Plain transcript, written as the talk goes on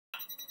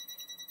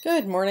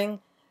Good morning.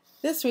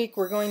 This week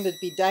we're going to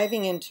be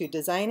diving into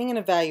designing and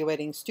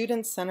evaluating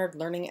student-centered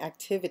learning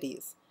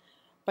activities.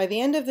 By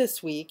the end of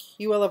this week,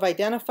 you will have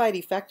identified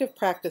effective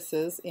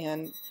practices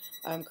in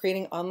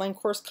creating online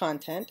course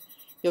content.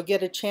 You'll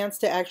get a chance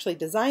to actually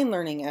design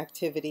learning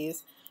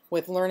activities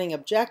with learning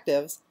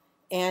objectives,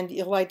 and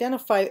you'll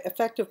identify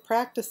effective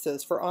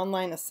practices for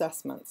online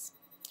assessments.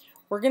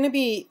 We're going to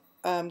be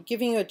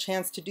giving you a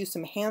chance to do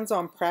some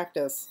hands-on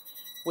practice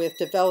with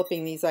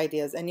developing these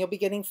ideas, and you'll be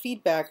getting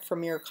feedback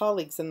from your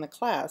colleagues in the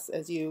class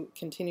as you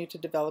continue to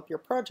develop your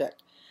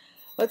project.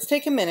 Let's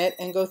take a minute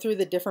and go through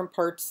the different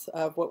parts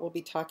of what we'll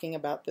be talking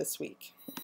about this week.